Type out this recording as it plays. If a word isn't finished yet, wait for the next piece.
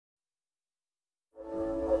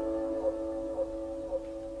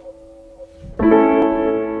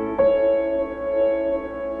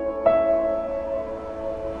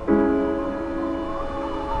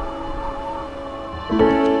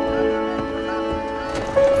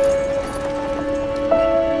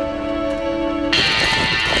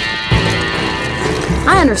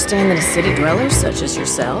understand that a city dweller such as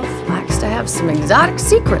yourself likes to have some exotic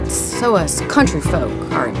secrets, so us country folk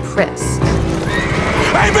are impressed.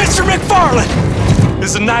 Hey, Mr. McFarland!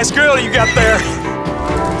 This is a nice girl you got there.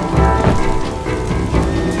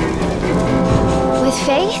 With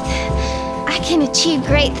faith, I can achieve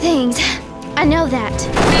great things. I know that.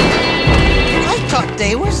 I thought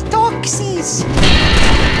they was doxies.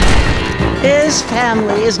 His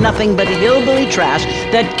family is nothing but hillbilly trash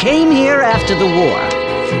that came here after the war.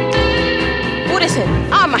 What is it?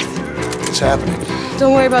 Amas! What's happening?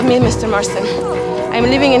 Don't worry about me, Mr. Marston. I'm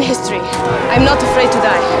living in history. I'm not afraid to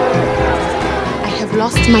die. I have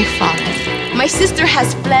lost my father. My sister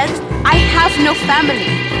has fled. I have no family.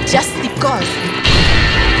 Just because.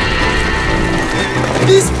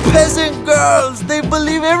 These peasant girls, they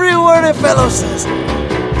believe every word a fellow says.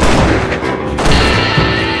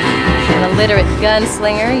 An illiterate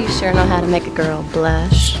gunslinger, you sure know how to make a girl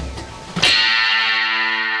blush.